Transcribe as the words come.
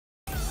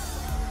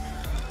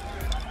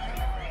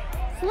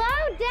Slow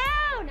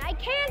down! I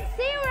can't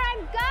see where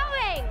I'm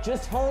going!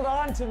 Just hold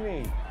on to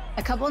me.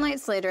 A couple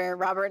nights later,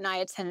 Robert and I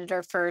attended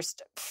our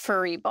first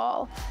furry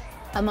ball,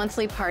 a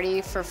monthly party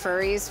for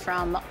furries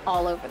from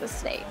all over the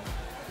state.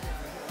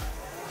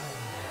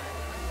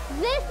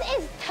 This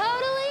is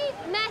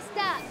totally messed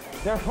up.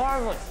 They're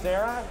harmless,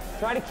 Sarah.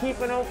 Try to keep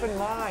an open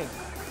mind.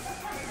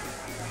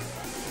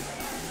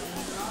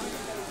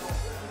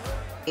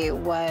 It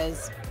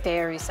was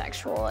very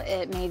sexual.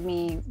 It made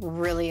me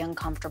really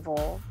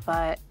uncomfortable,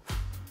 but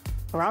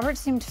Robert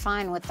seemed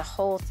fine with the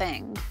whole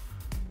thing.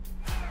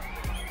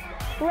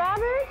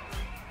 Robert?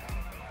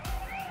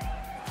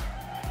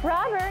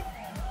 Robert?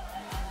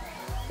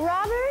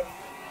 Robert?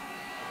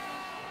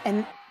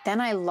 And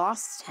then I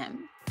lost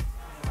him.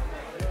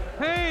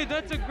 Hey,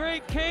 that's a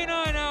great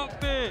canine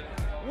outfit.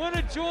 Want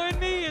to join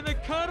me in the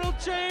cuddle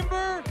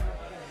chamber?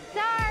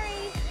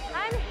 Sorry,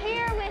 I'm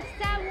here with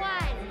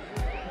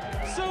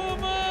someone. So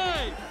am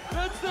I.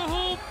 That's the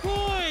whole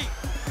point.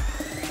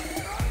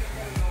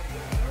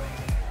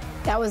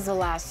 That was the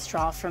last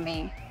straw for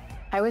me.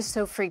 I was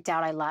so freaked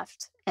out I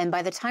left. And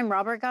by the time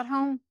Robert got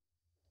home,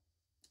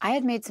 I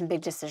had made some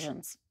big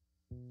decisions.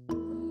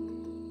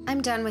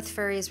 I'm done with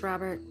furries,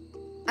 Robert.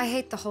 I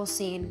hate the whole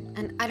scene,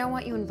 and I don't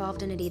want you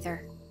involved in it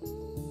either.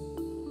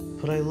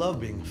 But I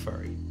love being a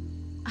furry.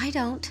 I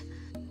don't.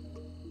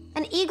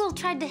 An eagle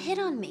tried to hit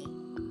on me.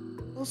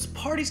 Those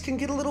parties can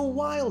get a little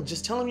wild.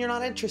 Just tell him you're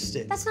not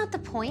interested. That's not the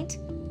point.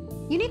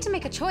 You need to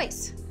make a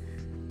choice.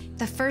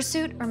 The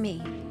fursuit or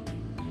me.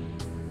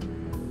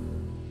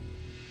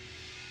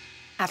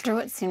 After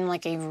what seemed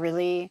like a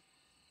really,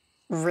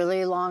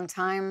 really long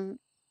time,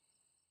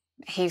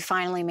 he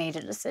finally made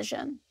a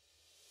decision.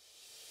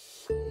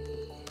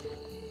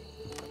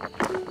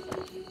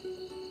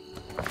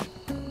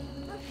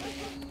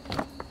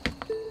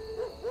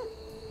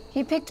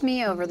 He picked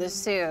me over the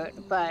suit,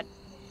 but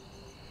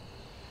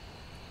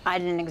I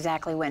didn't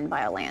exactly win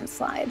by a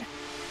landslide.